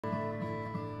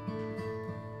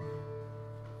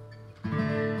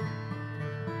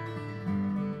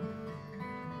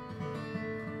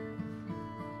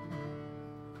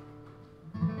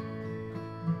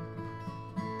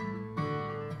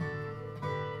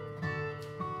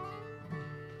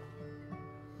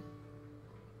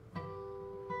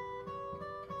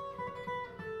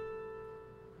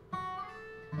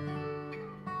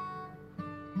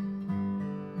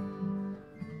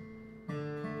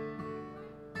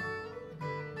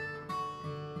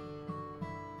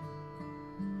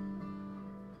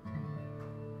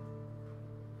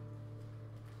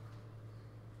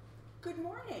good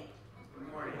morning.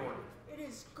 Good morning. It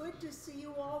is good to see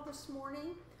you all this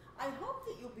morning. I hope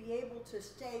that you'll be able to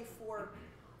stay for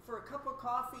a cup of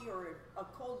coffee or a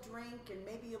cold drink and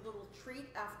maybe a little treat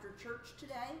after church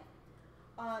today.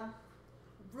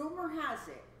 Rumor has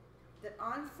it that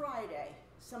on Friday,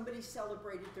 somebody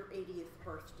celebrated their 80th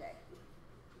birthday.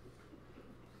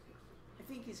 I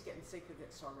think he's getting sick of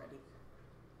this already.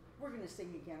 We're going to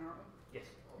sing again, aren't we? Yes.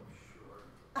 Oh, sure.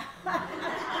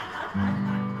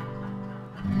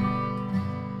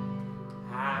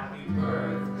 Happy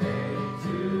birthday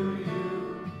to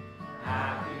you.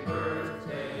 Happy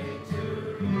birthday to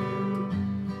you.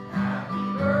 Happy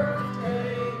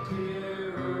birthday,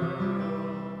 dear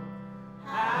Earl.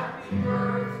 Happy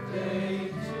birthday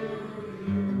to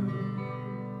you.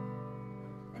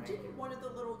 And didn't one of the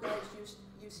little guys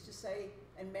used to say,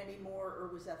 and many more, or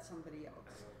was that somebody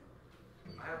else?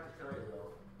 I have to tell you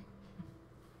though,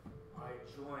 I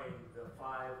joined the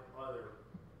 5 other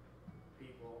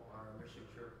people on our mission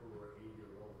trip who were 80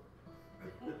 or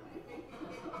older.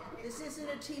 This isn't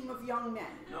a team of young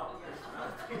men. No, it's not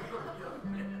a team of young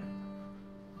men.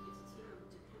 It's a team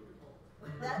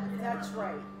of dependable. That's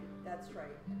right. That's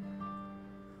right.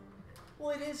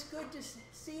 Well, it is good to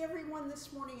see everyone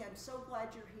this morning. I'm so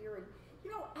glad you're here. And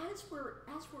you know, as we're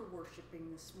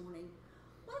worshiping this morning,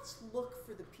 let's look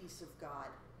for the peace of God.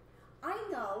 I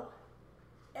know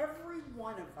every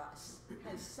one of us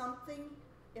has something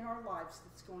in our lives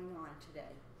that's going on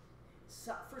today.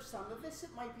 So, for some of us,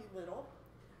 it might be little.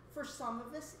 For some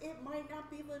of us, it might not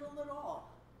be little at all.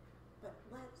 But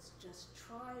let's just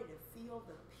try to feel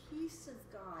the peace of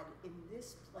God in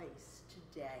this place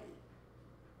today.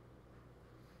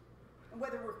 And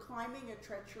whether we're climbing a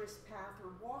treacherous path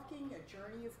or walking a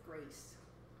journey of grace,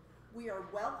 we are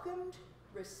welcomed,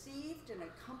 received, and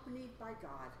accompanied by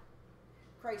God.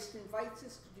 Christ invites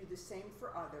us to do the same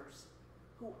for others,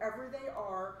 whoever they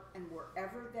are and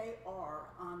wherever they are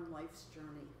on life's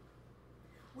journey.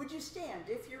 Would you stand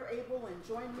if you're able and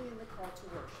join me in the call to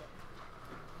worship?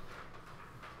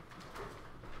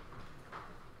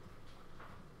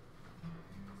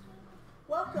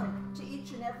 Welcome to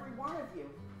each and every one of you.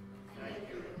 Thank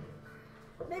you.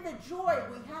 May the joy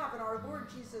we have in our Lord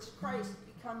Jesus Christ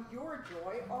become your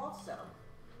joy also.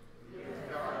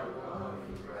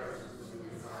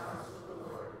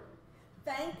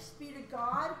 Thanks be to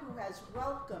God who has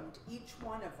welcomed each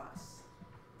one of us.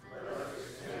 Let us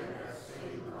extend that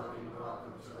same loving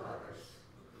welcome to others.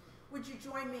 Would you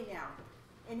join me now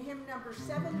in hymn number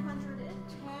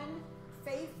 710,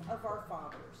 Faith of Our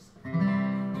Fathers?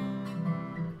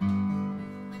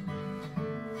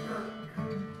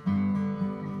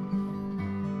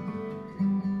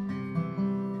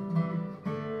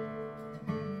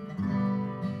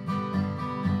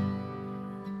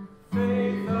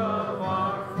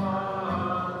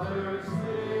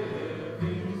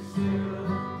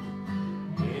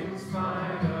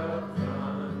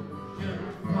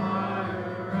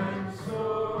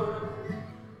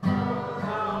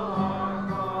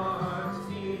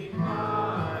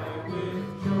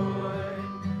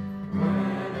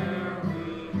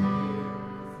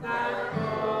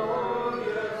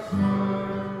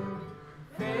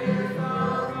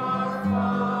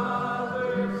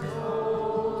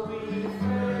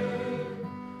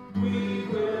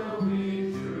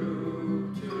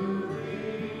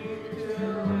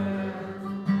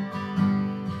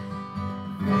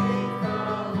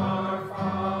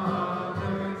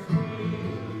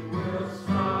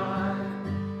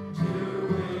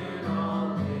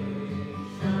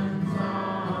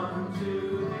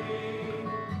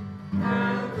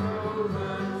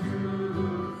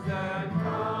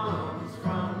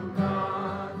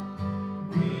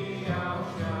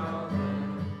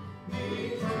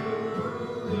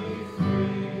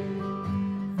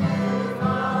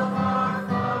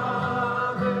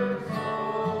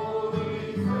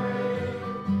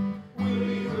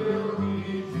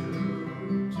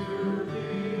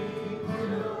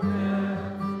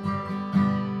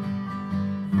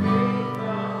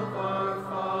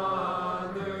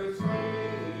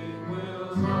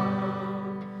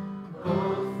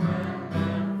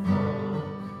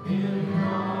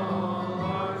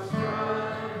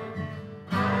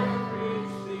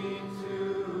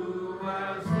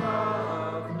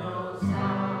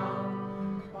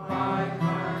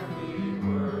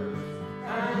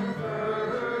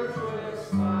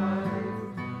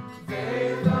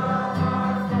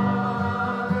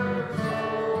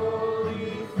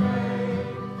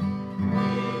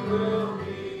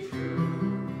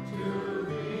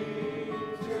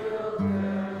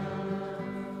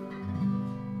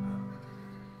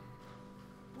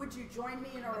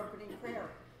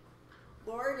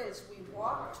 Lord, Lord, as we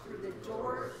walked through the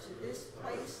door to this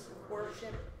place of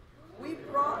worship, we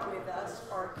brought with us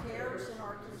our cares and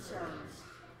our concerns,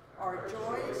 our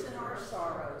joys and our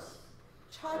sorrows.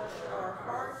 Touch our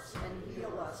hearts and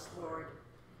heal us, Lord.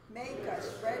 Make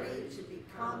us ready to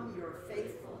become your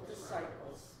faithful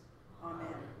disciples.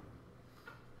 Amen.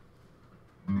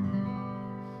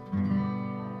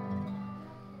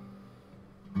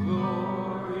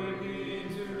 Glory be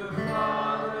to the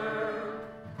Father,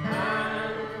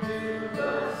 and to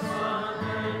the Son,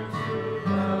 and to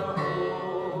the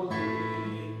Holy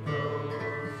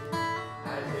Ghost,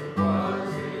 as it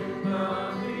was in the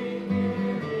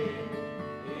beginning,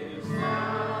 is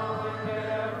now, and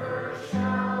ever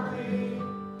shall be,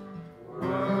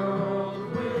 world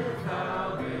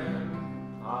without end.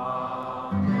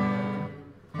 Amen.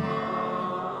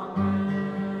 Amen.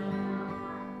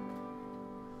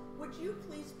 Would you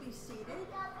please be seated?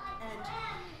 And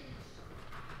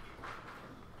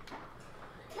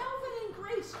Calvin and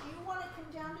Grace, do you want to come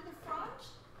down to the front?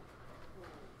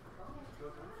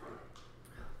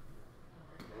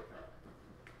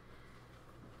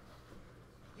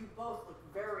 You both look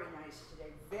very nice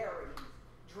today, very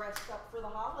dressed up for the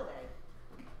holiday.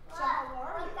 So how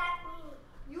are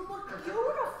you? You look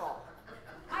beautiful.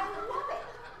 I love it.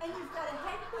 And you've got a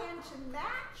headband to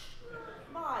match.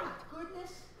 My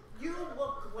goodness, you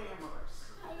look glamorous.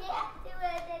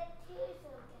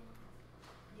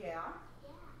 Yeah?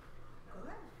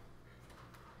 Good.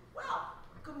 Well,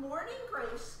 good morning,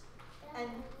 Grace and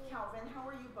Calvin. How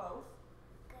are you both?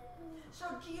 So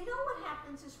do you know what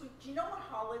happens this week? Do you know what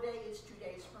holiday is 2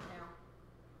 days from now?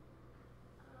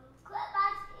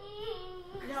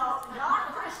 No,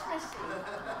 not Christmas Eve.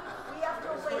 We have to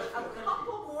wait a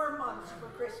couple more months for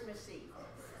Christmas Eve.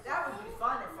 That would be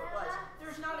fun if it was.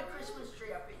 There's not a Christmas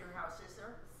tree up at your house, is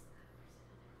there?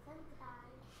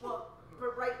 Well,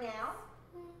 but right now?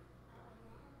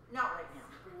 Not right now.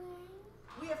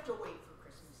 We have to wait for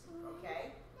Christmas Eve,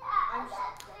 okay?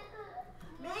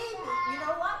 Maybe. You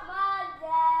know what?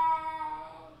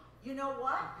 You know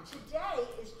what? Today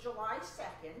is July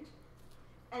 2nd.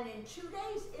 And in 2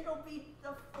 days, it'll be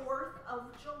the 4th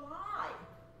of July.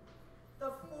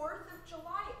 The 4th of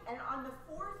July. And on the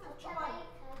 4th of July...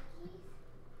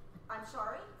 I'm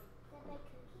sorry?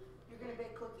 You're going to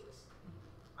bake cookies?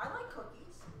 I like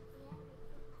cookies.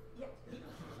 Yeah.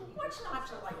 What's not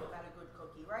to like about a good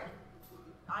cookie, right?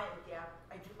 I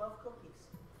do love cookies.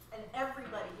 And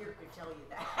everybody here could tell you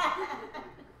that.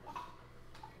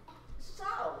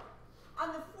 So,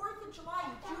 on the 4th of July,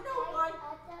 do you know why?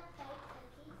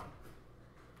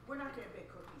 We're not going to bake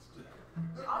cookies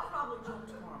today. I'll probably do them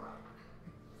tomorrow.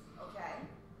 Okay?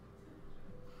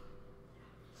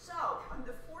 So, on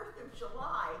the 4th of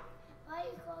July... Why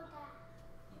you call that?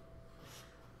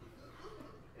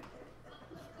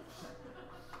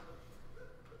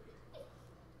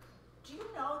 Do you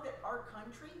know that our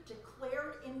country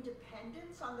declared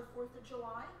independence on the 4th of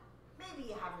July? Maybe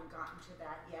you haven't gotten to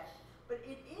that yet, but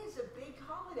it is a big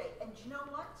holiday. And you know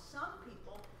what? Some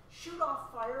people shoot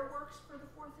off fireworks for the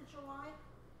 4th of July.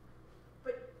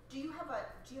 But do you have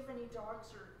any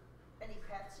dogs or any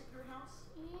pets at your house?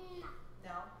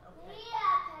 No? Okay.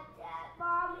 Yeah, at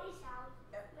Mommy's house.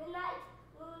 Midnight,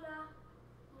 Luna,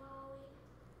 Molly,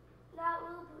 not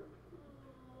Ruby,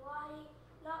 Why,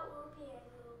 not Ruby and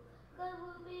Lou. Because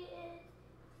Ruby is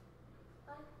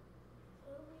like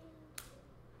Ruby.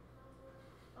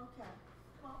 Okay.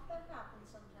 Well, that happens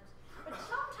sometimes. But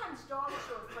sometimes dogs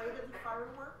are afraid of the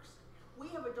fireworks. We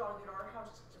have a dog at our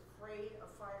house that's afraid of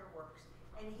fireworks.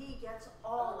 And he gets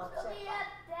all upset. So we have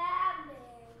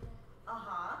Batman.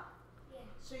 Uh-huh. Yeah.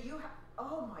 So you have,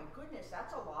 oh my goodness,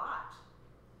 that's a lot.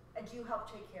 And do you help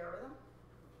take care of them?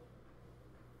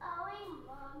 Oh, and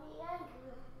Mommy and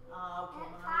Grandma. Okay,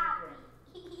 and Mommy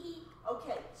and Poppy.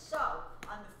 Okay, so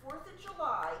on the 4th of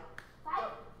July,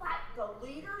 the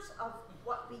leaders of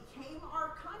what became our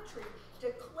country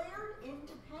declared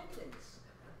independence.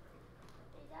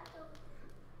 Is that the...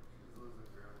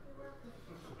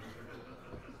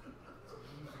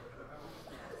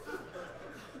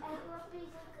 And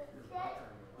Ruby's a good day.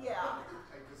 Yeah,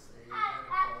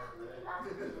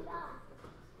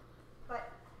 but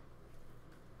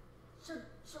so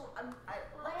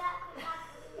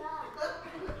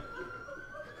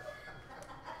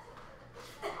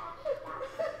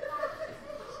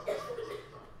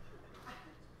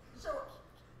so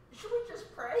should we just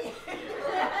pray?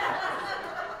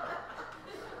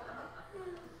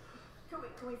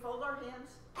 Can we fold our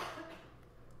hands?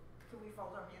 Can we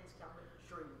fold our hands, Calvin?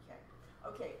 Sure we can.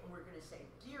 Okay, and we're going to say,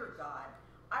 Dear God,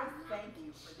 I thank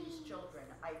you for these children.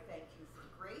 I thank you for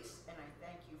Grace, and I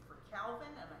thank you for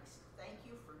Calvin, and I thank you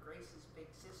you for Grace's big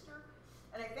sister.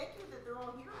 And I thank you that they're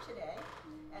all here today.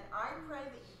 And I pray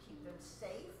that you keep them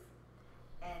safe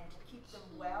and keep them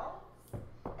well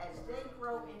as they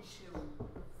grow into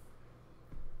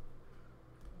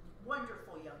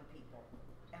wonderful young people.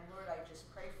 And Lord, I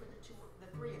just pray for the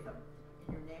three of them.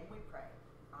 In your name we pray.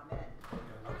 Amen.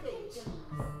 Okay,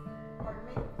 pardon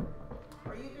me?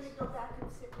 Are you going to go back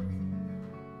and sit with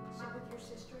your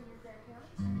sister and your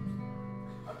grandparents?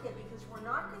 Okay, because we're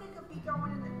not going to be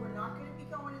going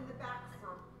in the back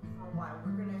for a while.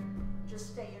 We're going to just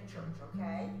stay in church,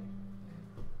 okay?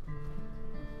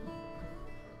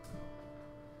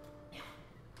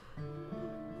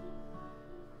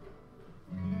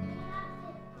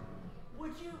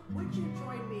 Would you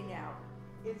join me now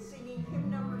in singing hymn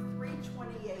number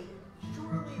 328,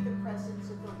 Surely the Presence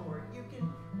of the Lord. You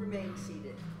can remain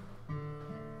seated.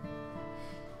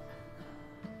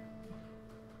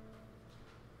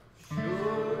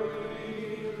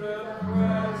 Surely the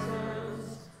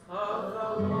presence of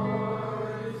the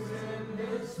Lord is in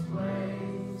this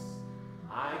place.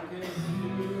 I can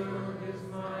feel his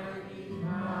mighty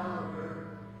power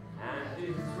and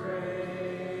his grace.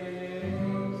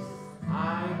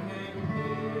 I can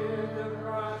hear the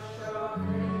rush of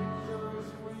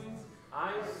angels' wings.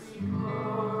 I see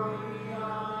glory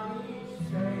on each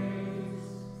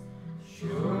face.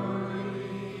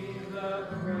 Surely the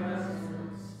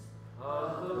presence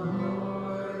of the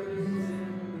Lord is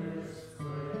in this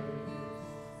place.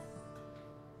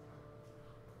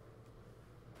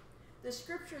 The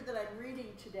scripture that I'm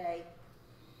reading today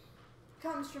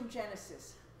comes from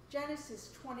Genesis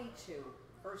 22,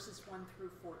 verses 1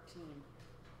 through 14.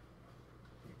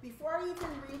 Before I even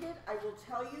read it, I will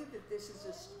tell you that this is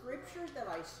a scripture that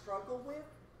I struggle with,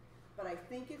 but I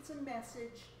think it's a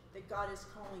message that God is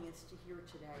calling us to hear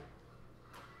today.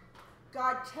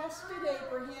 God tested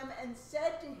Abraham and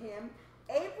said to him,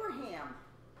 Abraham.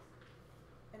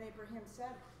 And Abraham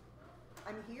said,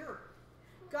 I'm here.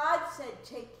 God said,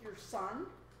 take your son,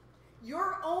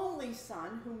 your only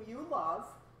son, whom you love,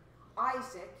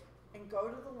 Isaac, and go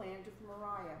to the land of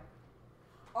Moriah.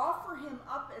 Offer him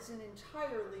up as an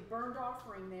entirely burnt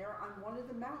offering there on one of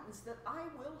the mountains that I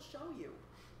will show you.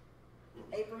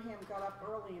 Abraham got up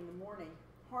early in the morning,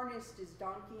 harnessed his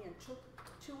donkey, and took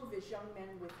two of his young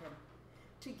men with him,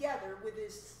 together with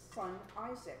his son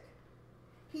Isaac.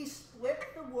 He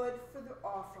split the wood for the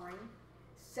offering,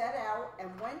 set out,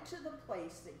 and went to the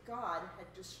place that God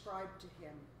had described to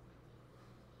him.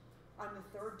 On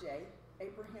the third day,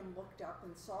 Abraham looked up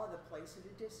and saw the place at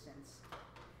a distance.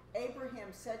 Abraham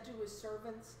said to his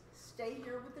servants, stay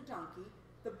here with the donkey.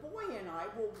 The boy and I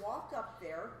will walk up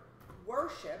there,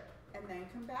 worship, and then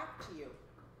come back to you.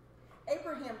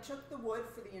 Abraham took the wood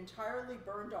for the entirely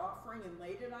burned offering and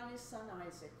laid it on his son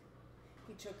Isaac.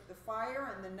 He took the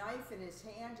fire and the knife in his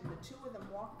hand, and the two of them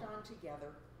walked on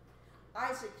together.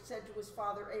 Isaac said to his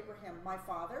father Abraham, my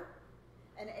father?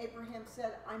 And Abraham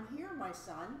said, I'm here, my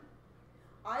son.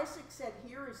 Isaac said,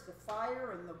 here is the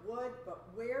fire and the wood, but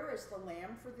where is the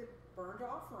lamb for the burnt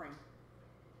offering?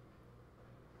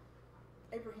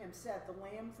 Abraham said, the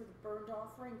lamb for the burnt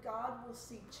offering, God will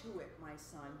see to it, my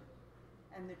son.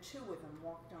 And the two of them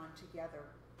walked on together.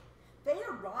 They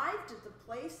arrived at the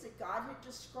place that God had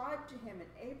described to him,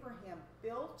 and Abraham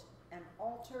built an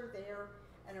altar there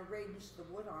and arranged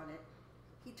the wood on it.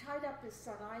 He tied up his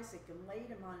son Isaac and laid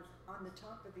him on the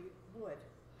top of the wood.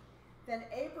 Then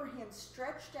Abraham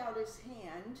stretched out his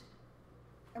hand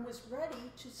and was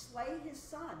ready to slay his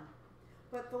son.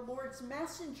 But the Lord's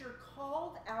messenger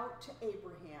called out to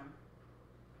Abraham,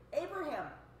 Abraham,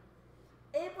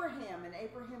 Abraham. And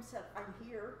Abraham said, I'm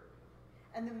here.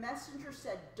 And the messenger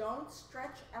said, don't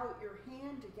stretch out your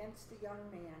hand against the young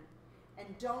man,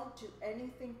 and don't do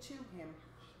anything to him.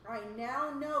 I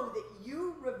now know that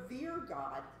you revere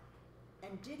God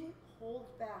and didn't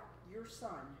hold back your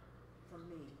son from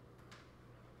me.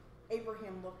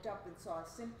 Abraham looked up and saw a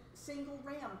single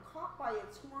ram caught by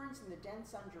its horns in the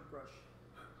dense underbrush.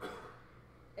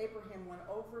 Abraham went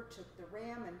over, took the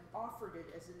ram, and offered it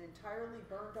as an entirely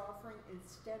burned offering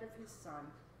instead of his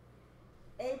son.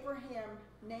 Abraham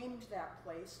named that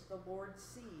place the Lord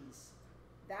sees.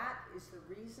 That is the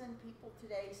reason people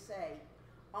today say,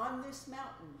 on this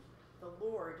mountain, the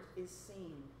Lord is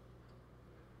seen.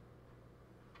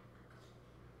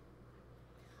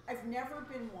 I've never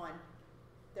been one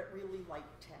that really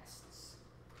liked tests.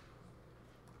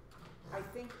 I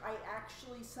think I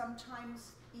actually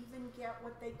sometimes even get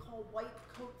what they call white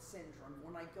coat syndrome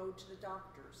when I go to the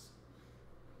doctors.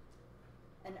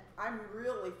 And I'm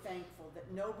really thankful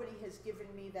that nobody has given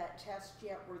me that test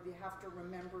yet where you have to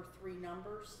remember 3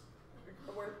 numbers.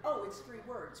 Oh, it's 3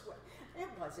 words. It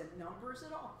wasn't numbers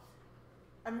at all.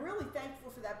 I'm really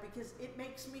thankful for that because it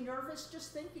makes me nervous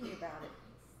just thinking about it.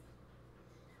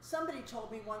 Somebody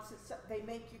told me once that they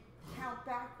make you count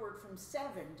backward from 7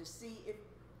 to see if,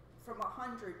 from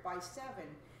 100 by 7,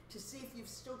 to see if you've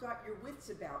still got your wits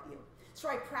about you. So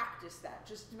I practiced that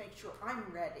just to make sure I'm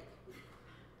ready.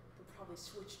 They'll probably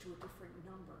switch to a different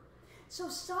number. So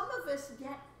some of us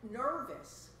get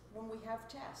nervous when we have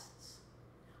tests.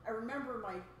 I remember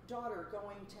my daughter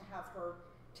going to have her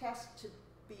test to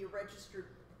be a registered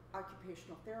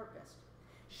occupational therapist.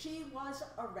 She was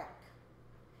a wreck.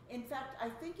 In fact, I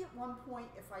think at one point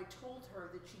if I told her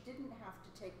that she didn't have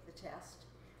to take the test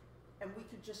and we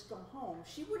could just go home,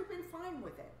 she would have been fine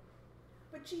with it.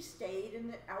 But she stayed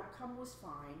and the outcome was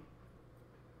fine.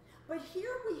 But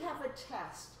here we have a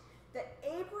test that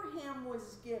Abraham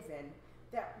was given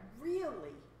that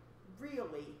really,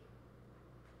 really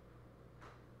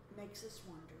makes us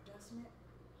wonder, doesn't it?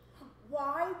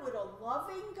 Why would a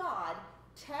loving God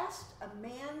test a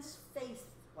man's faith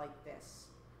like this?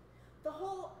 The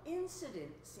whole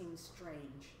incident seems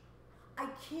strange. I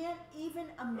can't even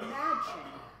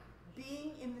imagine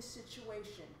being in the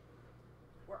situation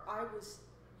where I was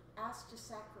asked to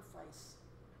sacrifice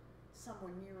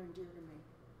someone near and dear to me.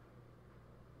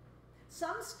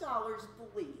 Some scholars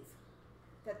believe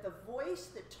that the voice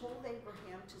that told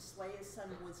Abraham to slay his son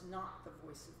was not the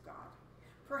voice of God.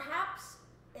 Perhaps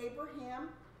Abraham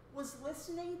was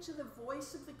listening to the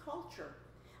voice of the culture.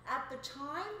 At the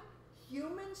time,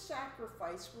 human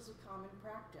sacrifice was a common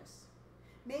practice.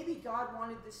 Maybe God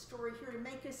wanted this story here to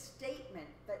make a statement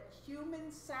that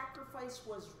human sacrifice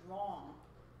was wrong,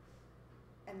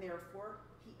 and therefore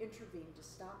he intervened to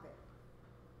stop it.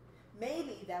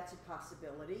 Maybe that's a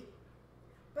possibility,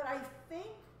 but I think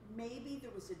maybe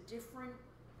there was a different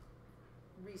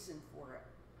reason for it.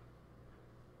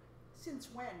 Since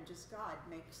when does God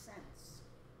make sense?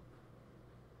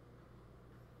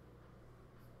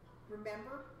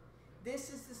 Remember,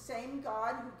 this is the same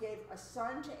God who gave a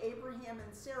son to Abraham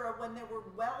and Sarah when they were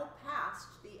well past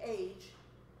the age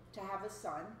to have a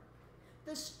son.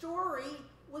 The story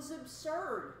was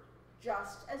absurd,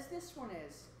 just as this one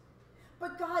is.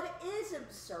 But God is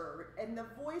absurd, and the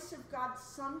voice of God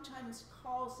sometimes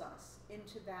calls us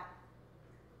into that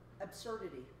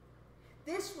absurdity.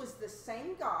 This was the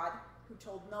same God who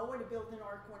told Noah to build an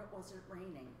ark when it wasn't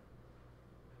raining.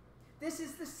 This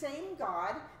is the same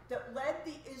God that led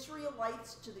the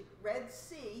Israelites to the Red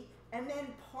Sea and then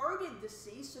parted the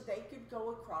sea so they could go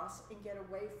across and get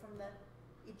away from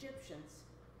the Egyptians.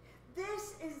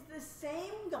 This is the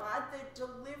same God that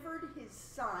delivered his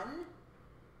son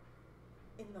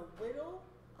in the little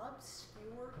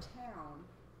obscure town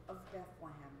of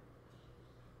Bethlehem.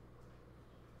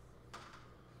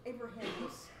 Abraham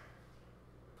was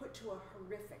put to a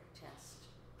horrific test.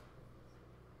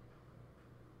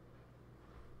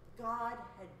 God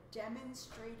had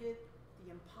demonstrated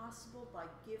the impossible by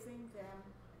giving them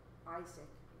Isaac.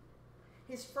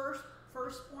 His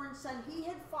firstborn son, he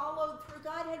had followed through.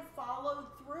 God had followed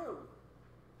through.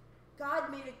 God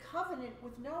made a covenant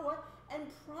with Noah and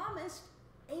promised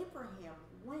Abraham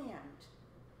land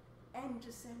and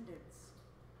descendants.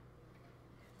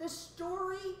 The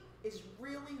story is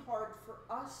really hard for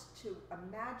us to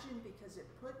imagine because it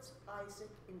puts Isaac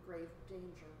in grave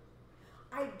danger.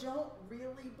 I don't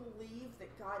really believe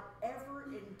that God ever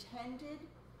intended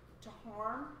to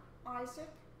harm Isaac.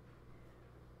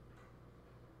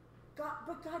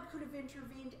 But God could have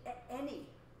intervened at any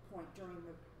point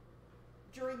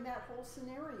during that whole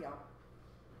scenario.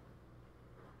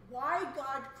 Why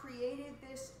God created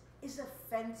this is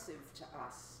offensive to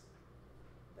us.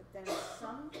 But then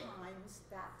sometimes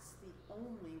that's the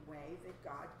only way that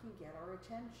God can get our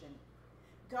attention.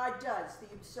 God does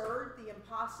the absurd, the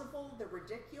impossible, the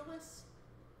ridiculous.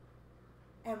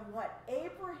 And what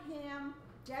Abraham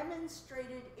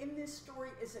demonstrated in this story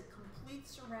is a complete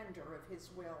surrender of his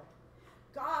will.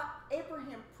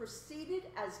 Abraham proceeded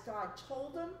as God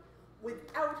told him,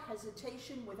 without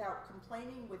hesitation, without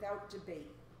complaining, without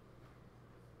debate.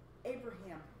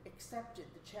 Abraham accepted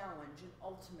the challenge and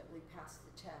ultimately passed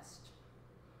the test.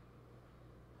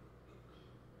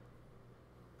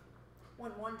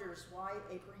 One wonders why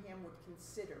Abraham would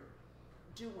consider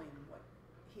doing what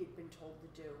he had been told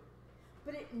to do.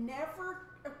 But it never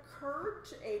occurred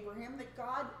to Abraham that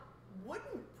God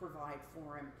wouldn't provide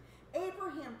for him.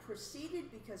 Abraham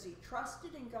proceeded because he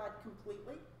trusted in God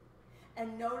completely.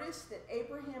 And notice that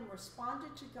Abraham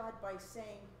responded to God by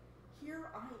saying, "Here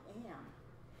I am."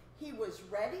 He was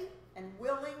ready and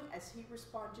willing as he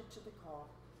responded to the call.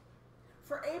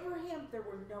 For Abraham, there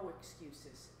were no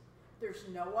excuses. There's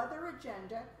no other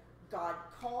agenda. God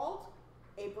called,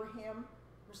 Abraham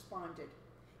responded.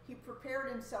 He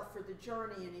prepared himself for the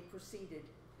journey and he proceeded.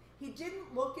 He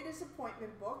didn't look at his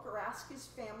appointment book or ask his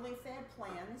family if they had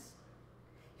plans.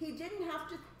 He didn't have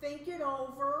to think it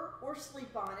over or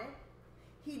sleep on it.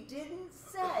 He didn't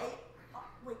say, oh,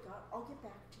 wait, God, I'll get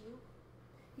back to you.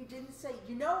 He didn't say,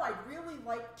 you know, I'd really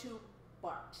like to,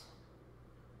 but.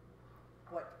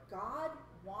 What God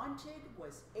wanted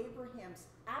was Abraham's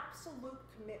absolute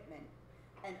commitment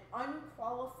and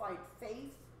unqualified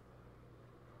faith.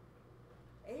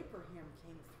 Abraham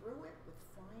came through it with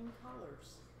flying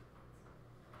colors.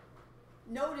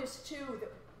 Notice, too,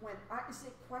 that when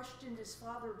Isaac questioned his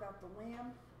father about the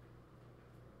lamb,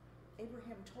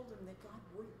 Abraham told him that God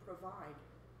would provide.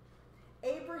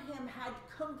 Abraham had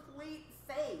complete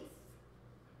faith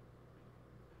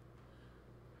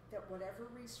that whatever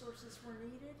resources were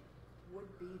needed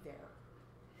would be there.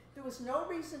 There was no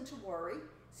reason to worry,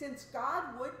 since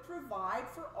God would provide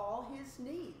for all his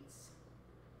needs.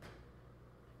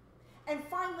 And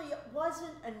finally, it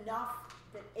wasn't enough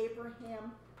that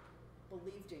Abraham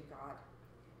believed in God.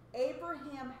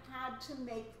 Abraham had to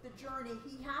make the journey.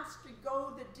 He has to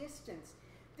go the distance.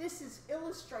 This is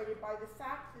illustrated by the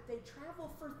fact that they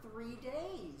traveled for 3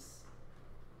 days.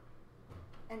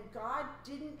 And God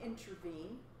didn't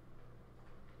intervene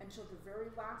until the very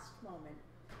last moment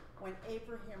when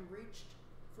Abraham reached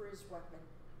for his weapon.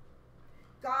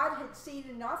 God had seen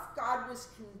enough. God was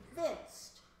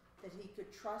convinced that he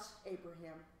could trust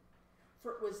Abraham.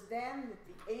 For it was then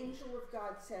that the angel of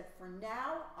God said, "For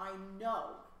now I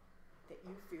know that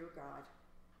you fear God."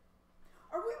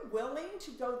 Are we willing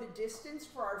to go the distance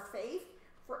for our faith?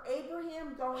 For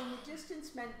Abraham, going the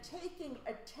distance meant taking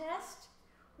a test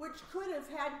which could have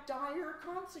had dire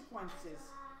consequences.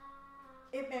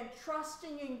 It meant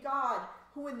trusting in God,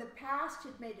 who in the past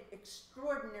had made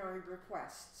extraordinary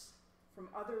requests from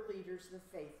other leaders of the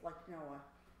faith, like Noah.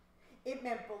 It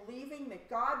meant believing that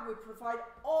God would provide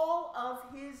all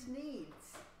of his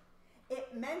needs.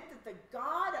 It meant that the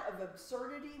God of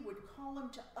absurdity would call him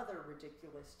to other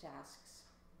ridiculous tasks.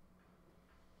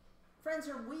 Friends,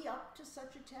 are we up to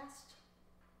such a test?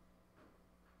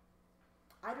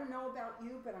 I don't know about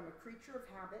you, but I'm a creature of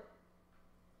habit.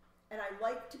 And I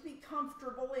like to be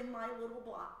comfortable in my little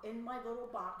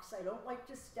box. I don't like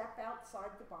to step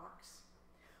outside the box.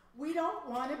 We don't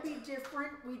want to be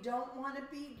different. We don't want to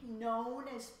be known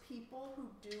as people who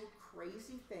do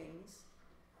crazy things.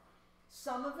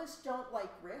 Some of us don't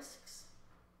like risks,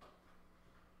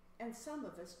 and some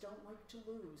of us don't like to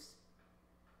lose.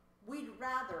 We'd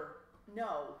rather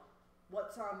know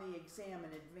what's on the exam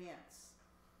in advance.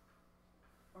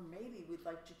 Or maybe we'd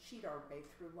like to cheat our way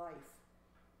through life.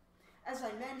 As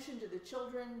I mentioned to the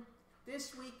children,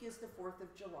 this week is the 4th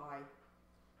of July.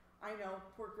 I know,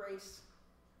 poor Grace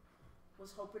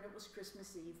was hoping it was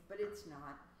Christmas Eve, but it's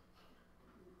not.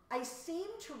 I seem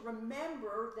to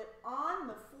remember that on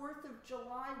the 4th of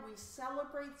July, we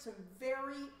celebrate some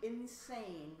very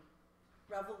insane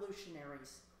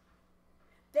revolutionaries.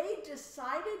 They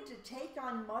decided to take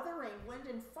on Mother England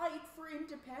and fight for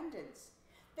independence.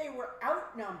 They were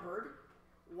outnumbered,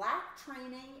 lacked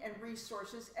training and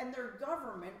resources, and their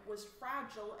government was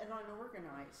fragile and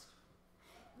unorganized.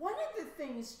 One of the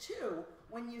things, too,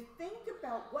 when you think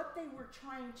about what they were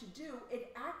trying to do,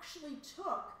 it actually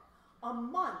took a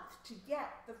month to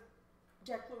get the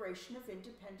Declaration of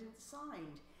Independence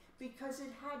signed, because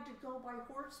it had to go by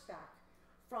horseback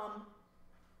from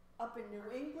up in New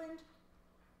England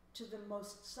to the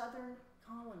most southern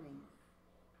colony.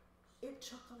 It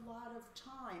took a lot of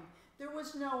time. There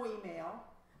was no email.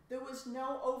 There was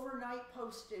no overnight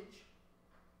postage.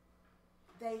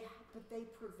 But they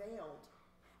prevailed.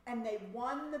 And they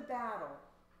won the battle.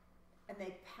 And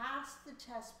they passed the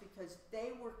test because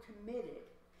they were committed.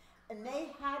 And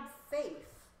they had faith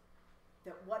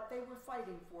that what they were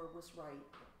fighting for was right.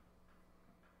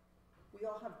 We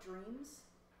all have dreams,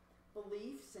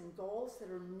 beliefs, and goals that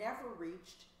are never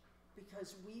reached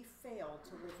because we fail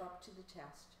to live up to the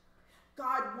test.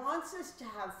 God wants us to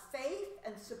have faith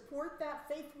and support that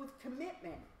faith with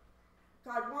commitment.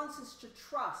 God wants us to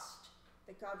trust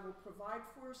that God will provide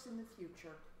for us in the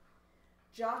future,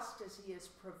 just as he has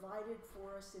provided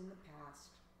for us in the past.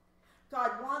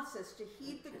 God wants us to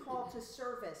heed the call to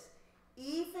service,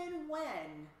 even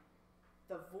when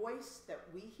the voice that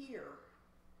we hear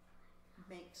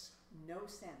makes no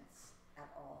sense at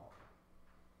all.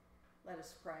 Let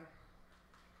us pray.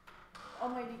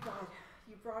 Almighty God,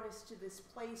 you brought us to this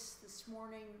place this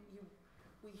morning.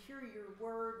 We hear your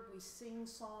word, we sing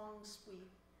songs,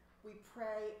 we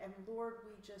pray, and Lord,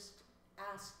 we just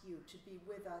ask you to be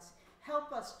with us.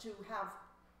 Help us to have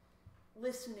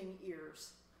listening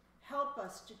ears. Help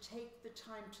us to take the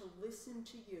time to listen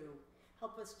to you.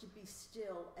 Help us to be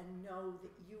still and know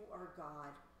that you are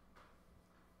God.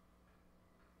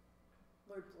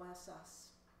 Lord, bless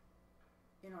us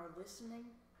in our listening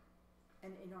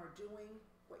and in our doing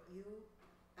what you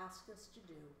ask us to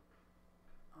do.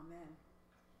 Amen.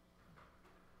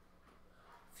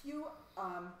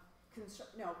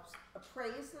 A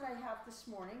praise that I have this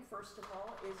morning, first of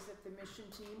all, is that the mission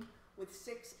team with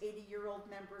 6 80-year-old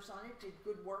members on it did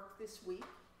good work this week.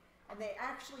 And they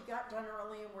actually got done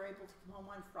early and were able to come home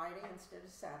on Friday instead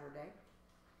of Saturday.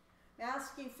 I'm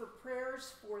asking for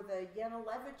prayers for the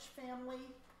Yanilevich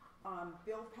family.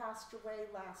 Bill passed away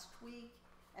last week.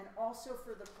 And also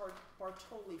for the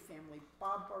Bartoli family.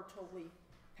 Bob Bartoli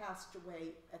passed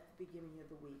away at the beginning of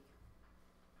the week.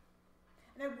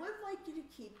 And I would like you to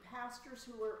keep pastors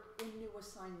who are in new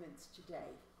assignments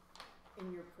today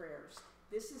in your prayers.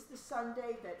 This is the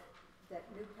Sunday that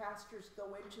new pastors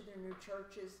go into their new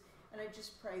churches, and I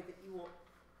just pray that you will,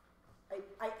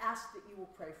 I ask that you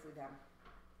will pray for them.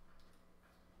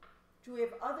 Do we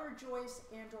have other joys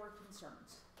and or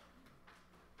concerns?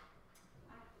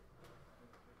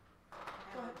 I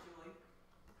have a joy.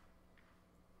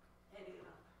 Eddie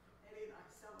and I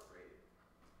celebrated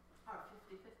our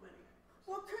 55th wedding anniversary.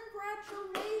 Well,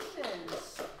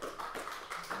 congratulations!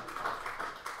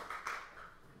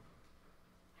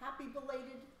 Happy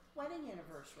belated wedding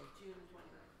anniversary. June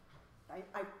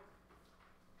 29th.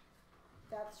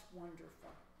 That's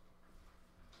wonderful.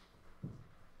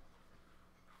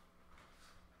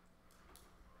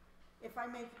 If I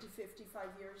make it to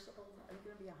 55 years old, I'm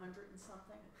going to be 100 and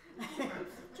something.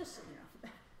 Just so you know.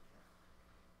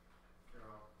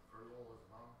 For Lola's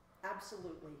mom?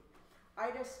 Absolutely.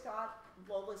 Ida Scott,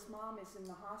 Lola's mom, is in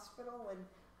the hospital, and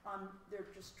they're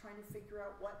just trying to figure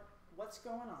out what's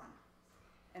going on.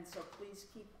 And so please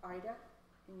keep Ida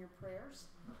in your prayers.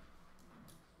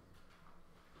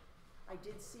 I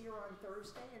did see her on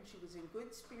Thursday, and she was in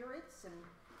good spirits, and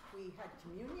we had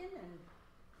communion, and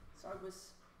so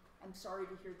I'm sorry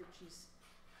to hear that she's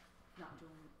not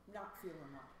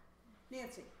feeling well.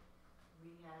 Nancy.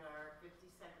 We had our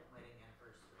 52nd wedding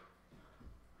anniversary.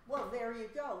 Well, there you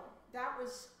go. That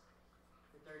was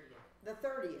The 30th. the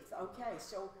 30th. Okay,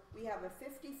 so we have a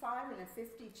 55 and a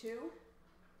 52.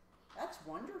 That's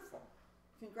wonderful.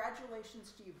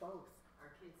 Congratulations to you both. Our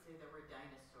kids say that we're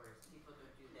dinosaurs. People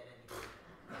don't do that anymore.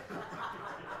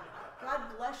 God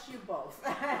bless you both.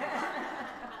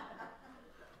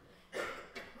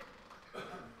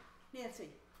 Nancy.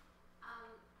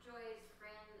 Joy's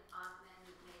friend Othman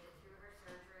made it through her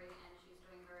surgery and she's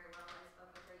doing very well. I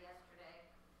spoke with her yesterday.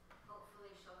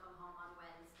 Hopefully she'll come home on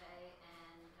Wednesday,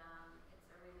 and it's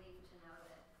a relief to know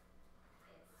that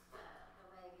the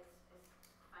leg is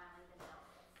finally been dealt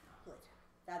with. So. Good.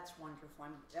 That's wonderful.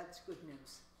 That's good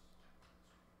news.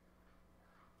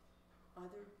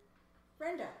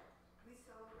 Brenda. We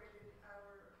celebrated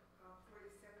our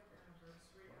 47th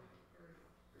anniversary on the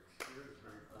 30th. Excuse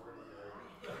me, 48.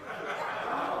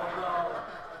 Oh, no.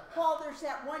 Paul, there's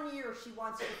that 1 year she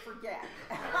wants to forget.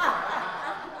 Nice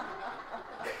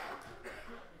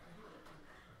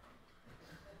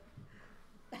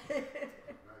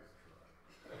try.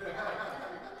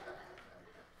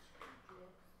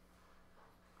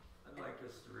 I'd like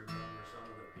us to remember some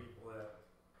of the people that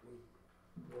we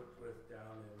worked with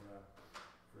down in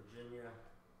Virginia.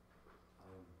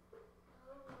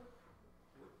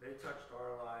 They touched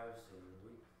our lives, and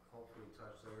we hopefully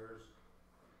touched theirs.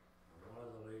 One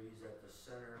of the ladies at the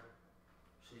center,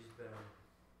 she's been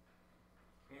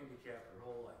handicapped her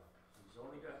whole life. She's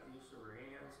only got use of her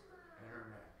hands and her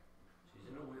neck.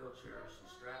 She's in a wheelchair, she's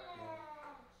strapped in,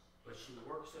 but she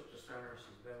works at the center.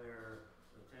 She's been there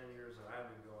the 10 years that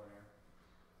I've been going there.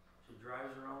 She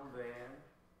drives her own van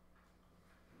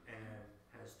and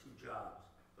has 2 jobs.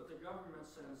 But the government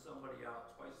sends somebody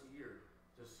out twice a year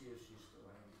to see if she's still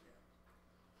handicapped.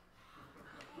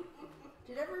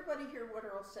 Did everybody hear what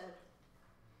Earl said?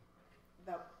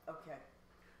 Okay.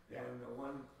 And the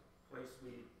one place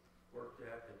we worked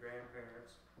at, the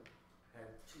grandparents had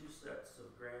 2 sets of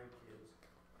grandkids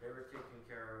they were taken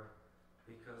care of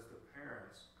because the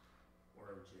parents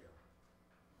were in jail.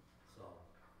 So,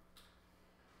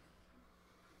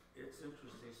 it's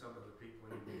interesting some of the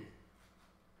people you meet.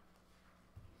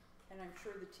 And I'm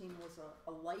sure the team was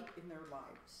a light in their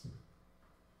lives.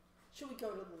 Should we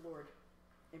go to the Lord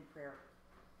in prayer?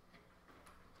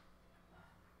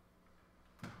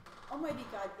 Almighty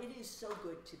God, it is so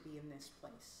good to be in this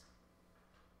place.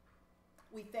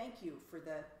 We thank you for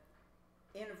the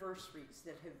anniversaries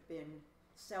that have been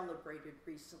celebrated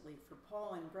recently for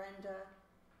Paul and Brenda,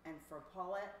 and for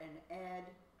Paulette and Ed,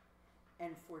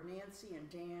 and for Nancy and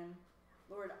Dan.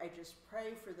 Lord, I just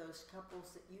pray for those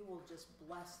couples that you will just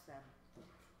bless them.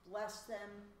 Bless them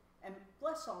and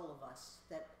bless all of us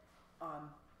that are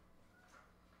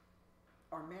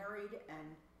married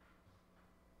and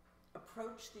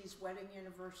approach these wedding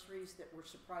anniversaries that we're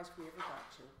surprised we ever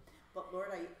got to. But Lord,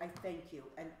 I thank you.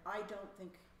 And I don't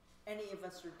think any of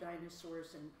us are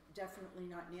dinosaurs, and definitely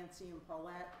not Nancy and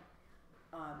Paulette,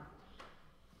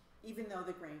 even though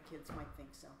the grandkids might think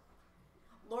so.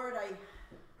 Lord,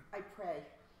 I pray.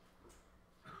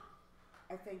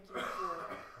 I thank you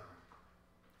for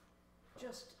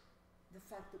just the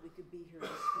fact that we could be here this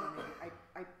morning.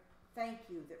 I thank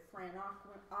you that Fran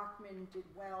Achman did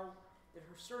well, that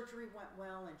her surgery went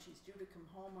well, and she's due to come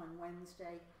home on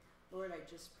Wednesday. Lord, I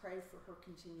just pray for her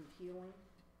continued healing.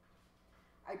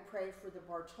 I pray for the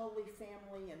Bartoli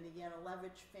family and the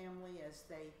Yanilevich family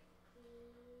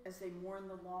as they mourn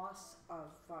the loss of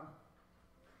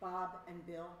Bob and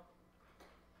Bill.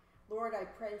 Lord, I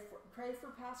pray for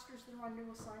pastors that are on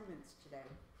new assignments today.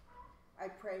 I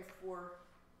pray for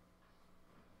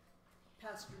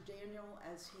Pastor Daniel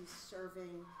as he's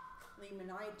serving Lehman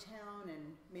Idetown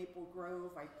and Maple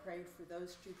Grove. I pray for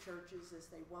those two churches as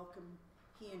they welcome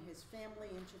he and his family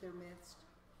into their midst.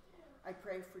 I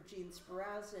pray for Gene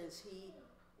Sperazza as he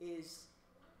is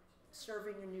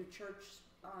serving a new church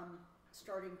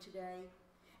starting today.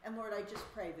 And Lord, I just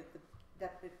pray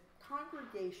that the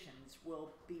congregations will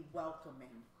be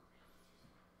welcoming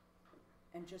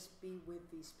and just be with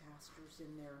these pastors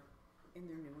in their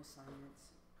new assignments.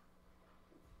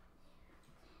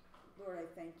 Lord,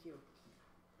 I thank you.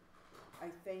 I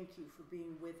thank you for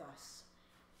being with us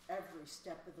every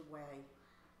step of the way.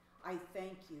 I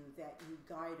thank you that you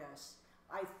guide us.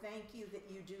 I thank you that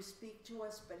you do speak to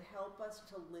us, but help us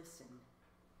to listen.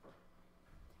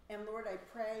 And Lord, I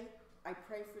pray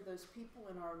for those people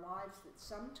in our lives that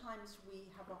sometimes we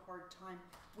have a hard time.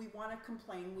 We want to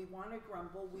complain, we want to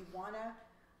grumble, we want to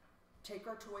take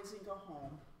our toys and go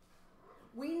home.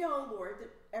 We know, Lord, that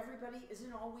everybody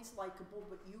isn't always likable,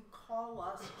 but you call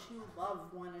us to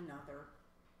love one another.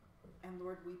 And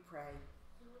Lord, we pray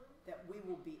that we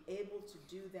will be able to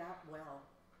do that well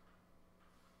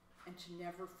and to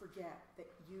never forget that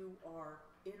you are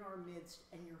in our midst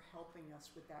and you're helping us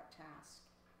with that task.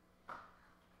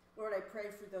 Lord, I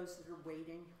pray for those that are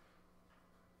waiting.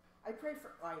 I pray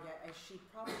for Ida as she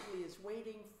probably is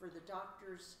waiting for the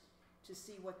doctors to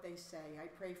see what they say. I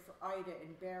pray for Ida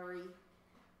and Barry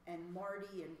and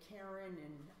Marty and Karen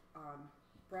and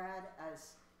Brad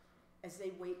as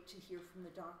they wait to hear from the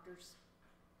doctors.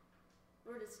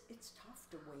 Lord, it's tough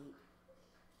to wait.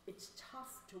 It's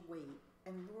tough to wait.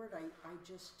 And Lord, I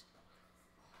just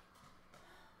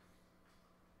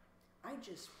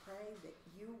pray that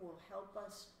you will help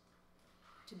us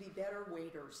to be better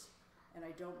waiters. And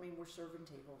I don't mean we're serving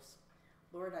tables.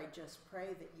 Lord, I just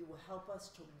pray that you will help us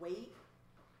to wait,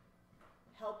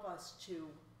 help us to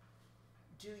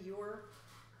do your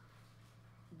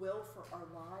will for our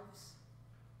lives,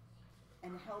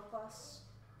 and help us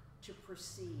to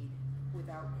proceed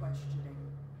without questioning.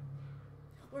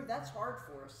 Lord, that's hard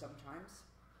for us sometimes.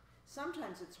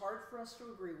 Sometimes it's hard for us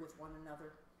to agree with one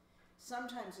another.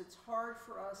 Sometimes it's hard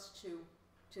for us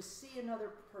to see another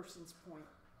person's point.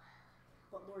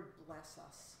 But Lord, bless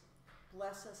us.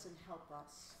 Bless us and help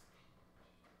us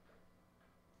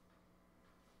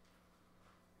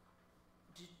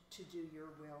to do your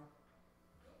will.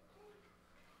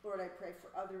 Lord, I pray for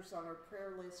others on our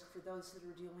prayer list, for those that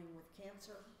are dealing with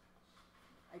cancer.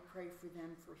 I pray for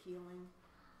them for healing.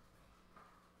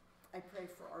 I pray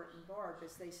for Art and Barb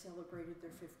as they celebrated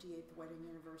their 58th wedding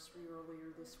anniversary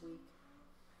earlier this week.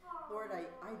 Lord, I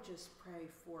just pray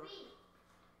for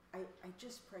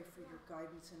your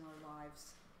guidance in our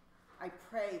lives. I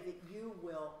pray that you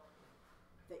will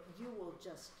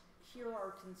just hear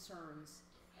our concerns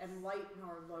and lighten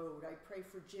our load. I pray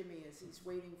for Jimmy as he's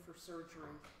waiting for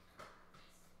surgery.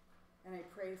 And I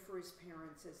pray for his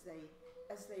parents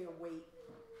as they await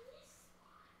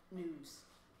news.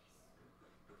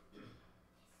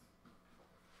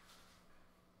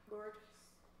 Lord,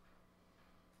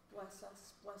 bless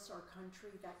us, bless our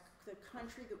country, the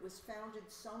country that was founded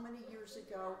so many years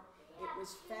ago. It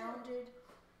was founded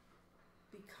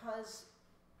because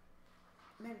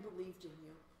men believed in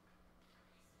you.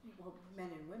 Well,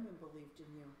 men and women believed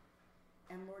in you.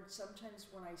 And Lord, sometimes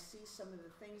when I see some of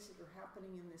the things that are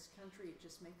happening in this country, it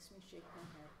just makes me shake my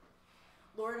head.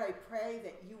 Lord, I pray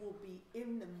that you will be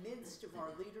in the midst of our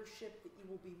leadership, that you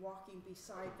will be walking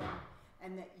beside them,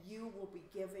 and that you will be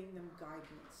giving them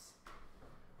guidance.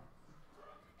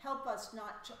 Help us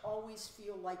not to always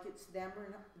feel like it's them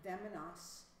and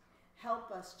us. Help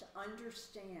us to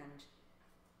understand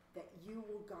that you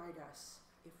will guide us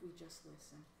if we just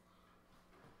listen.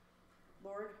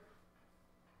 Lord,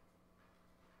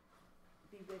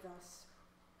 be with us.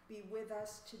 Be with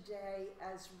us today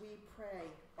as we pray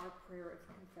our prayer of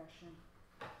confession.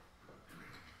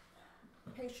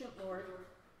 Patient Lord,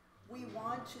 we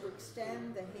want to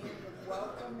extend the hand of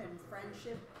welcome and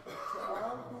friendship to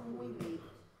all whom we meet.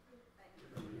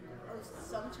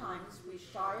 Sometimes we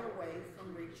shy away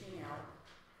from reaching out.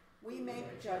 We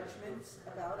make judgments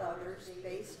about others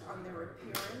based on their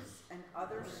appearance and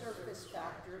other surface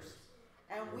factors,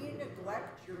 and we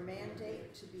neglect your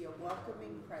mandate to be a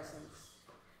welcoming presence.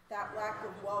 That lack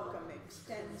of welcome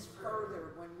extends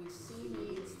further when we see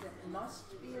needs that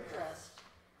must be addressed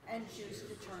and choose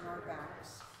to turn our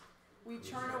backs. We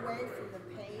turn away from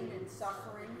the pain and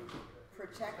suffering,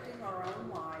 protecting our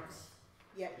own lives,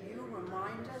 yet you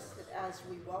remind us that as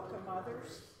we welcome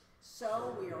others,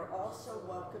 so we are also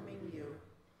welcoming you.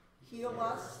 Heal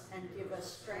us and give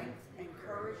us strength and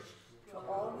courage to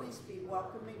always be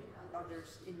welcoming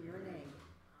others in your name.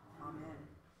 Amen.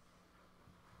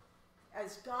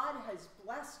 As God has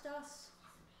blessed us,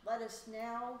 let us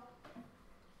now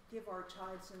give our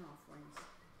tithes and offerings.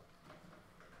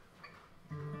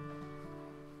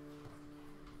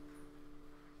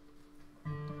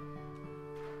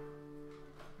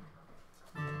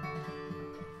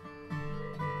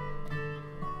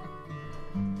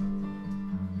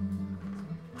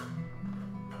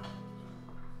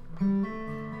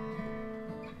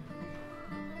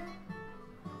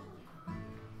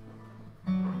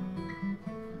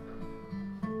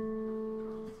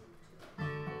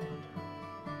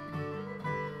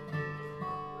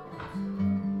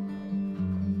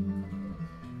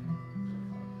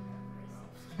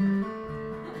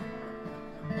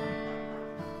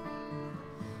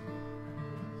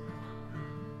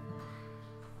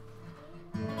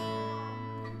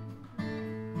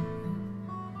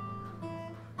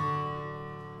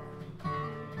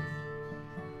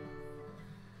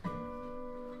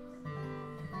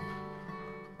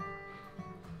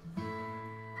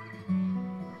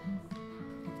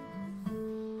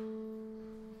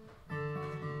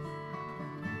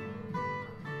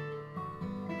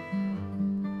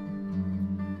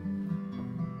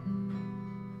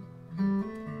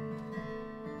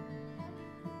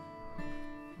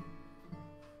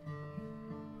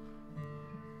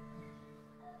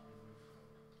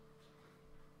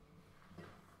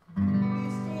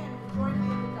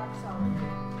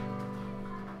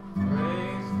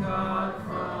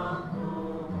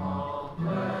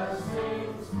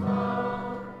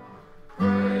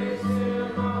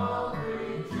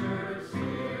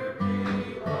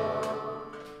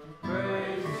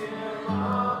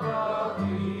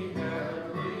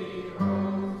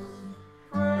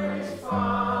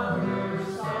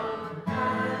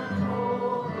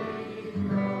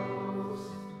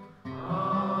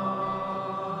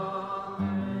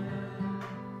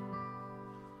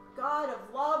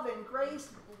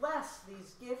 Bless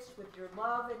these gifts with your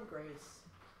love and grace.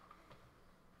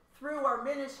 Through our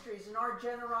ministries and our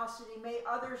generosity, may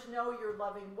others know your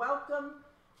loving welcome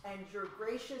and your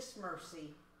gracious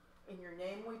mercy. In your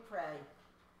name we pray.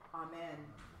 Amen.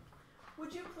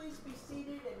 Would you please be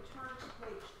seated and turn to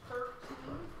page 13?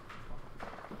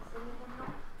 Anyone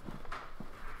know?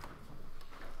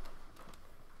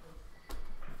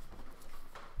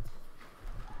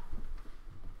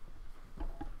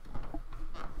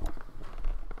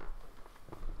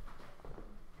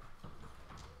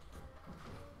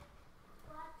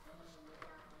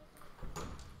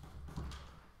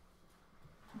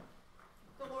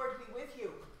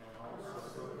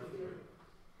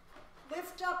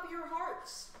 Lift up your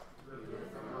hearts.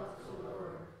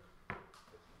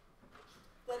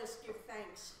 Let us give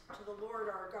thanks to the Lord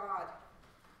our God.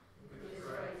 It is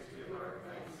right to give our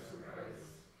thanks and praise.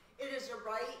 It is a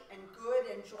right and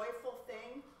good and joyful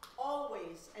thing,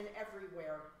 always and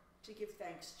everywhere, to give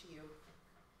thanks to you.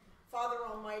 Father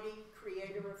Almighty,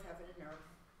 creator of heaven and earth,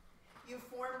 you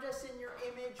formed us in your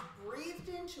image, breathed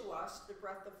into us the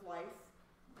breath of life.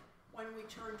 When we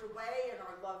turned away and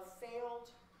our love failed,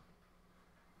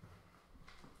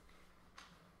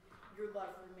 your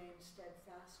love remained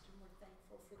steadfast, and we're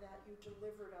thankful for that. You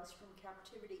delivered us from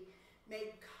captivity,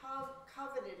 made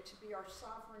covenant to be our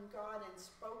sovereign God, and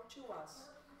spoke to us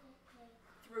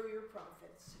through your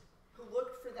prophets, who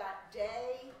looked for that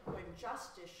day when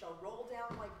justice shall roll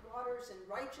down like waters and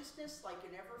righteousness like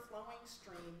an ever-flowing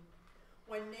stream,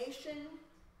 when nation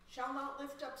shall not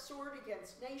lift up sword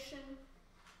against nation,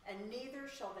 and neither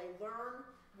shall they learn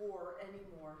war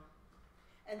anymore.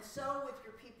 And so with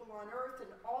your people on earth and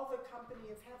all the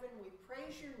company of heaven, we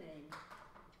praise your name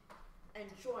and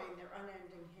join their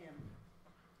unending hymn.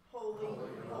 Holy,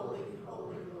 holy,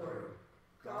 holy Lord,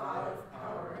 God of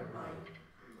power and might,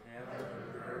 Heaven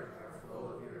and earth are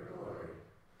full of your glory.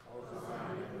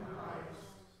 Hosanna in the highest.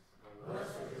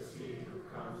 Blessed is he who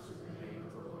comes in the name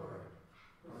of the Lord.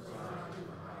 Hosanna in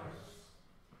the highest.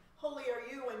 Holy are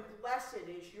you, and blessed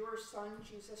is your Son,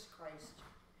 Jesus Christ.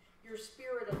 Your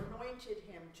Spirit anointed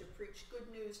him to preach good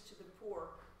news to the poor,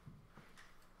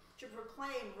 to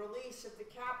proclaim release of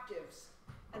the captives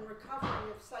and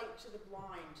recovering of sight to the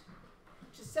blind,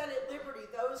 to set at liberty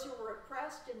those who were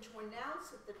oppressed, and to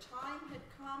announce that the time had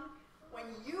come when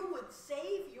you would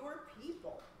save your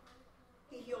people.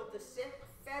 He healed the sick,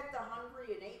 fed the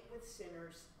hungry, and ate with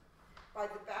sinners. By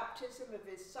the baptism of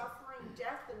his suffering,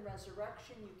 death, and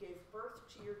resurrection, you gave birth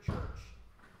to your church,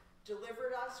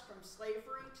 delivered us from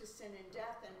slavery to sin and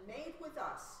death, and made with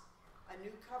us a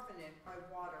new covenant by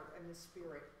water and the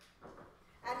Spirit.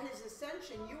 At his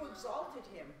ascension, you exalted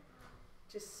him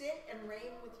to sit and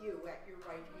reign with you at your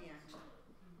right hand.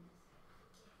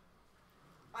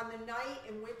 On the night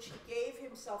in which he gave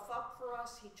himself up for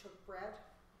us, he took bread.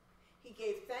 He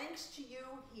gave thanks to you.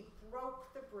 He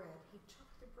broke the bread. He took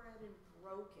the bread and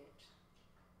broke it.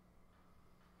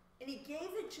 And he gave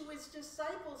it to his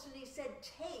disciples, and he said,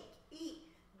 "Take, eat.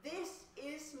 This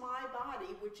is my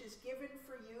body, which is given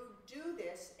for you. Do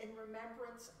this in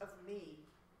remembrance of me."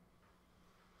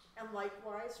 And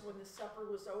likewise, when the supper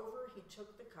was over, he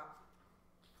took the cup.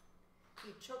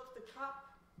 He took the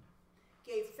cup,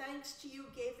 gave thanks to you,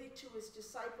 gave it to his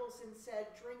disciples, and said,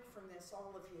 "Drink from this,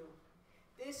 all of you.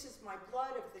 This is my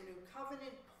blood of the new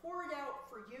covenant, poured out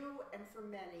for you and for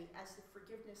many as the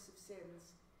forgiveness of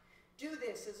sins. Do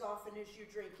this as often as you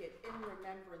drink it in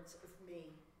remembrance of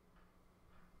me."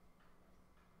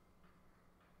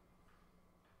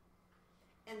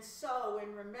 And so,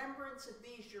 in remembrance of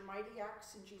these, your mighty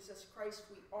acts in Jesus Christ,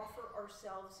 we offer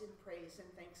ourselves in praise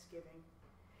and thanksgiving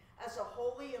as a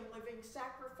holy and living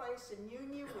sacrifice in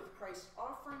union with Christ's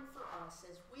offering for us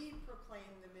as we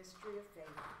proclaim the mystery of faith.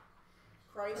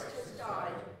 Christ has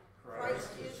died. Christ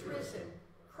is risen.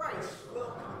 Christ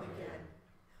will come again.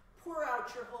 Pour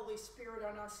out your Holy Spirit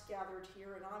on us gathered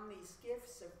here and on these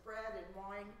gifts of bread and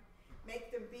wine.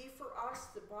 Make them be for us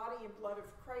the body and blood of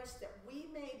Christ, that we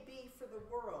may be for the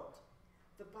world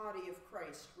the body of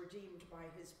Christ, redeemed by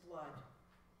his blood.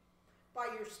 By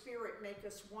your Spirit, make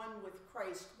us one with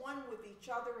Christ, one with each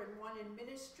other, and one in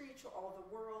ministry to all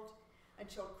the world,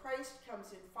 until Christ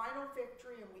comes in final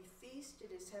victory and we feast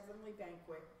at his heavenly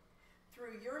banquet.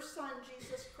 Through your Son,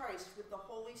 Jesus Christ, with the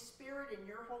Holy Spirit in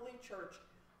your holy church,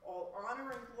 all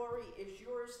honor and glory is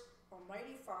yours,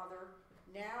 Almighty Father,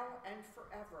 now and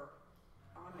forever.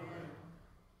 Amen.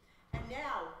 And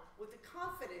now, with the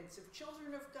confidence of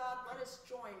children of God, let us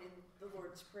join in the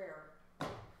Lord's Prayer.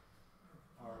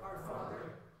 Our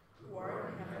Father, who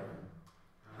art in heaven,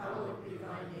 hallowed be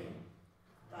thy name.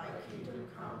 Thy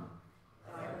kingdom come,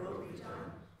 thy will be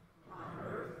done, on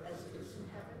earth as it is in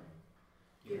heaven.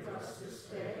 Give us this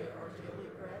day our daily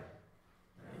bread,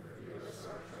 and forgive us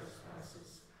our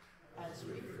trespasses, as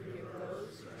we forgive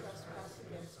those who trespass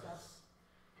against us.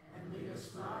 And lead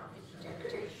us not into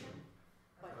temptation,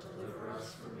 but deliver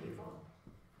us from evil.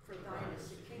 For thine is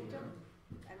the kingdom,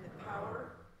 and the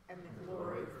power, and the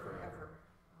glory forever.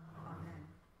 Amen.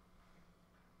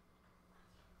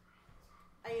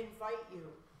 I invite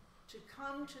you to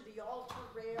come to the altar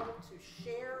rail to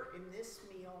share in this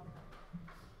meal.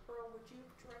 Pearl, would you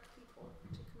direct people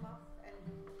to come up?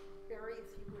 And Barry, if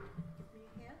you would give me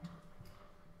a hand.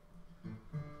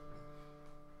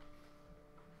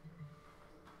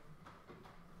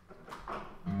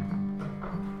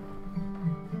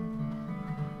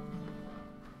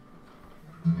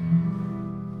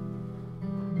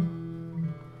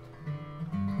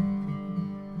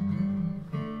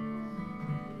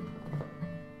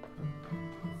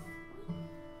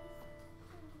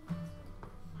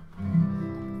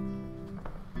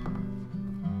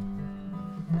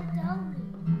 What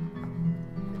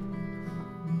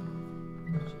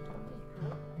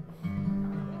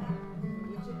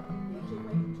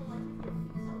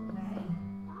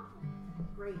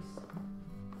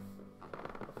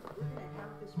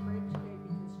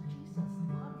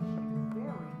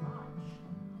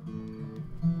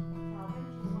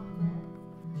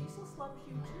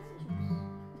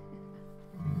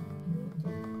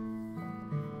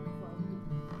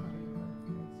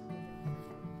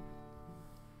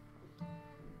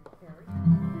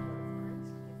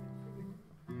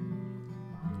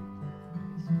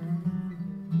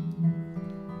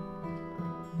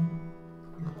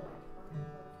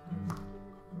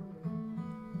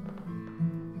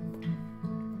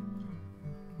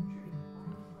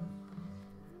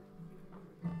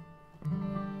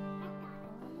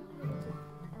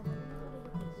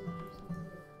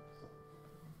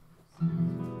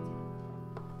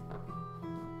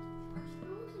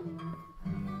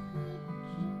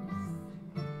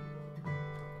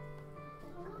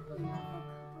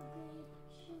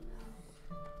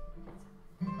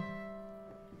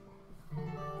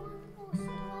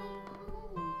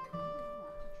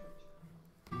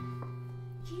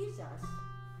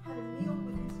had a meal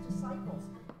with his disciples.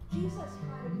 Jesus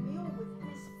had a meal with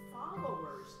his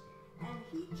followers, and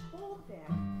he told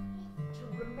them to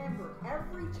remember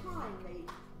every time they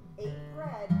ate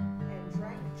bread and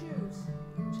drank juice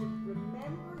to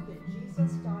remember that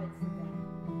Jesus died for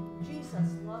them.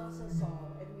 Jesus loves us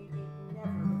all, and we need never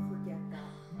to forget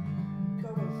that. Go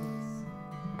in peace.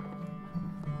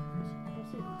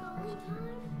 Going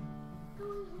time?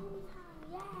 Going home time,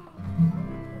 yay!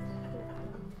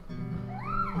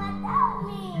 Without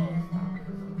me!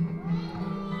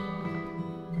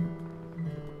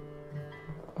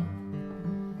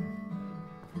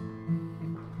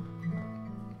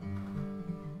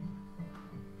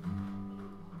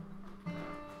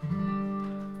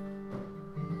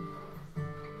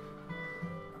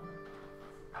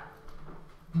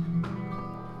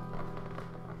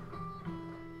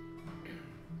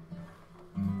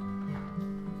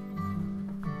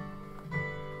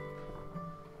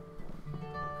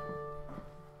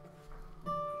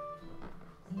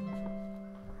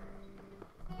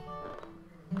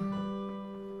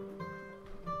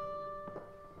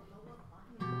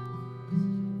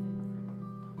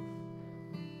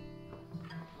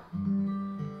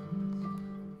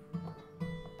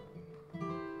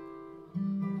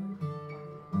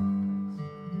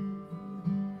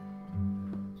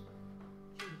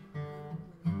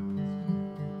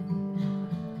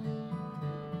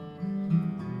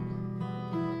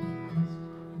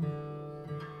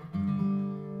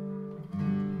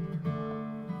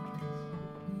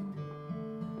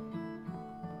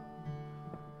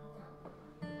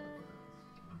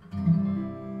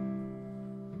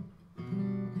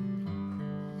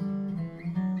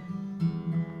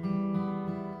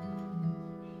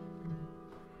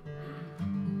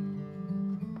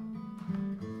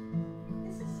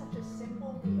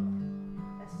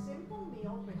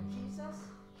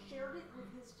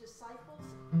 disciples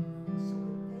so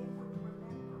that they would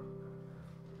remember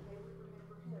him.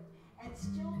 And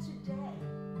still today,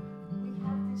 we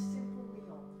have this simple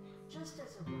meal, just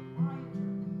as a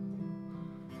reminder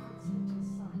that God sent his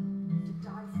Son to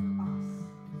die for us,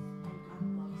 and God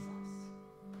loves us.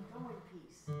 Go in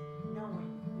peace,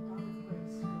 knowing the God of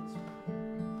grace goes with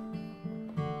you.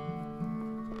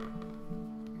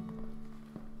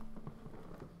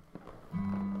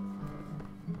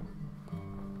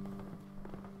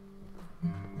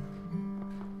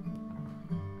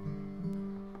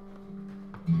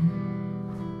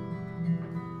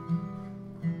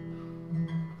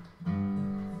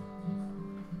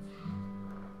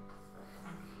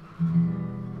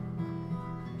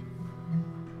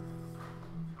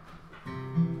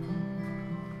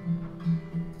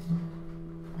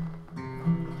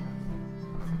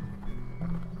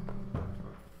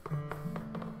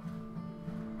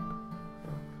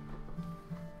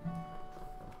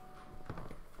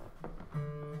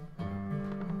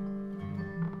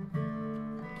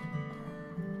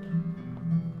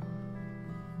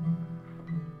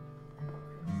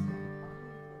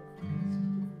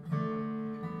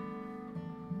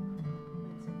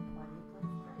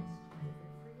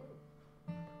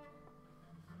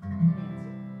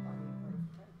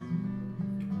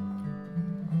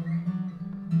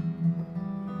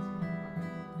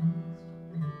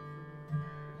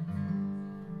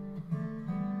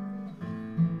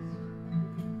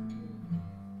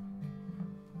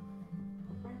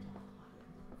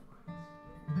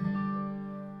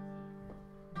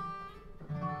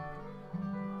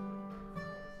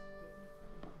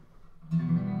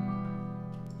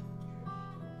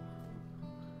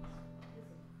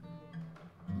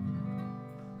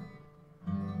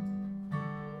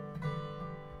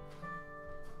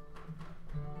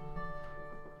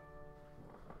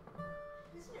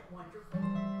 Isn't it wonderful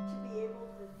to be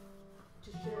able to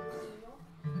share this meal?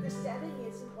 The setting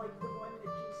isn't like the one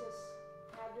that Jesus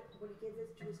had when he gave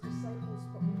it to his disciples,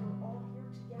 but we are all here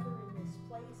together in this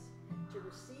place to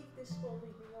receive this holy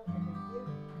meal and to give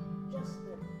just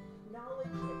the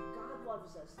knowledge that God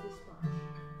loves us this much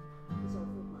is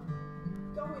overwhelming.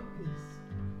 Go in peace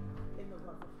in the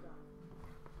love of God.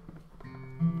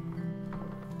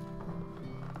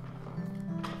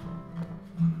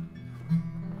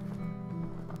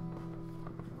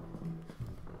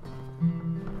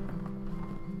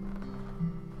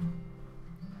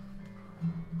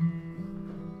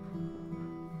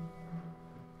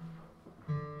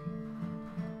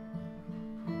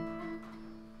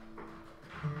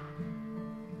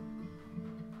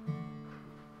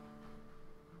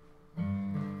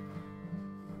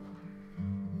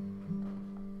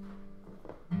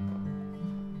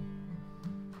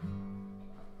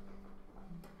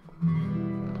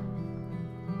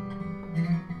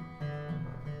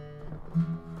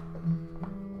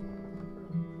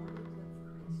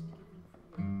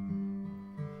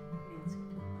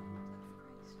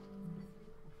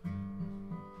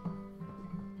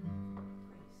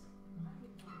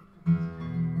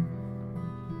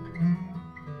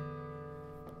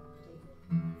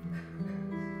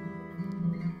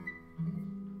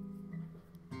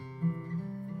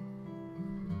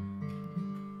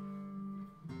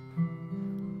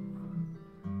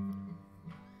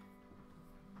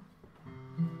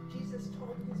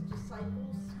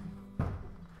 disciples,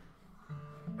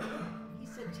 he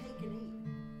said, take and eat.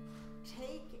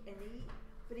 Take and eat.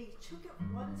 But he took it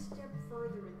one step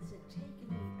further and said, take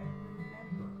and eat and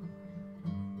remember me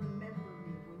when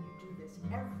you do this.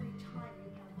 Every time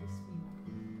you have this meal,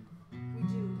 we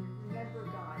do. We remember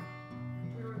God.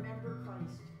 We remember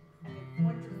Christ and the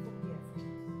wonderful gift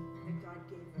that God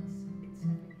gave us in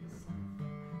sending his Son.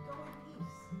 Go in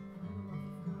peace in the love of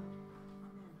God.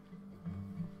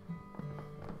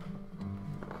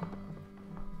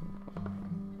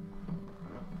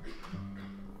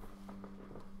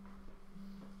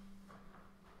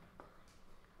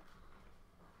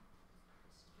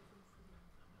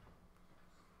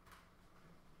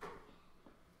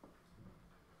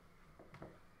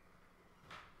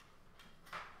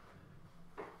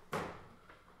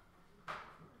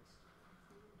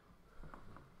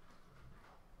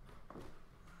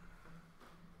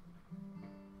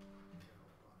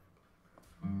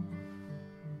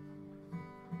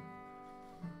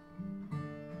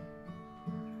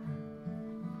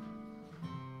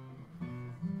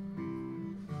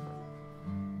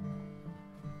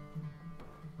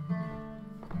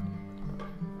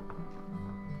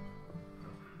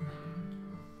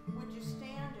 Would you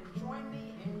stand and join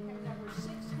me in hymn number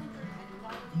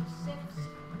 696,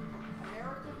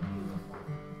 America the Beautiful?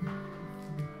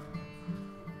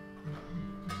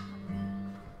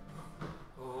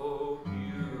 Oh,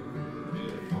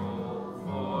 beautiful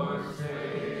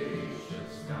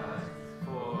forsacious sky,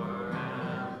 for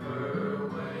amber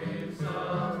waves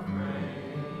of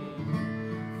rain,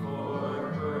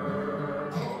 for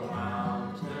purple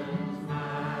mountains,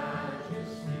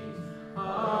 majesties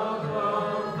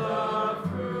above the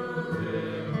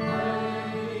fruited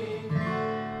plain.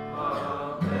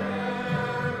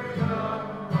 America,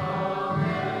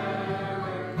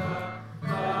 America,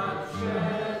 God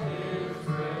shed his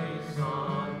grace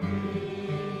on me,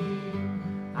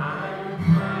 and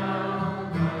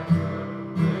crowned thy good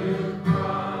with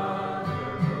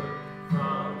brotherhood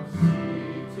from sea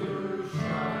to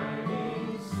shining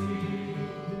sea.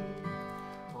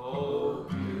 Oh,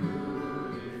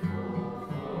 beautiful,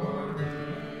 for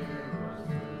here was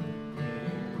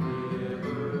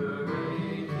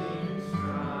liberating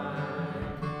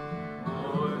strife,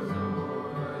 more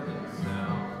than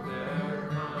self their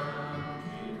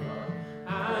country love,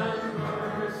 and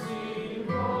mercy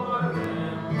more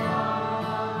than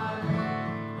life.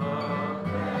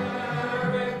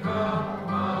 America,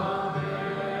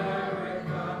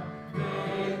 America,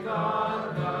 may God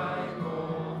thy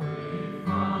gold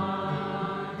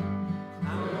refine,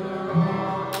 and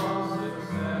all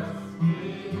success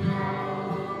in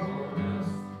nobleness,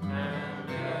 and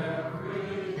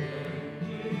every day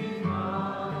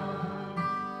divine.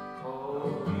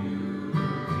 Oh,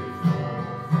 beautiful,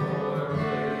 for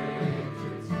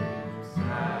nature's gifts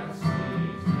that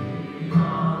sees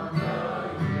beyond the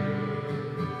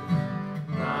years,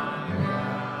 thine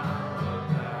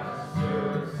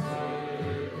alabaster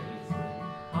cities,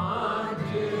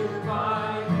 undimmed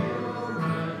by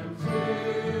human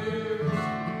tears.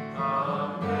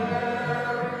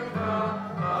 America,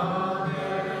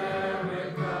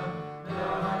 America,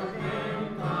 that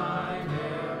mend thine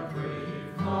every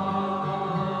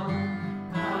flaw,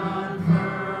 and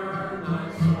burn thy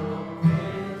soul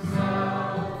in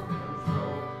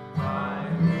self-control by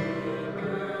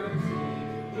liberty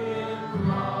in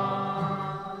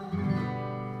law.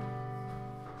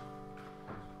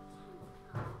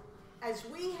 As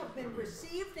we have been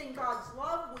received in God's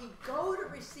love, we go to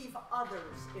receive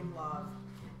others in love.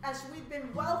 As we've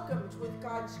been welcomed with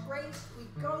God's grace, we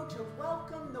go to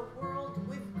welcome the world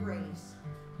with grace.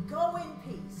 Go in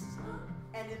peace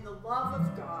and in the love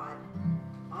of God.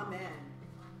 Amen.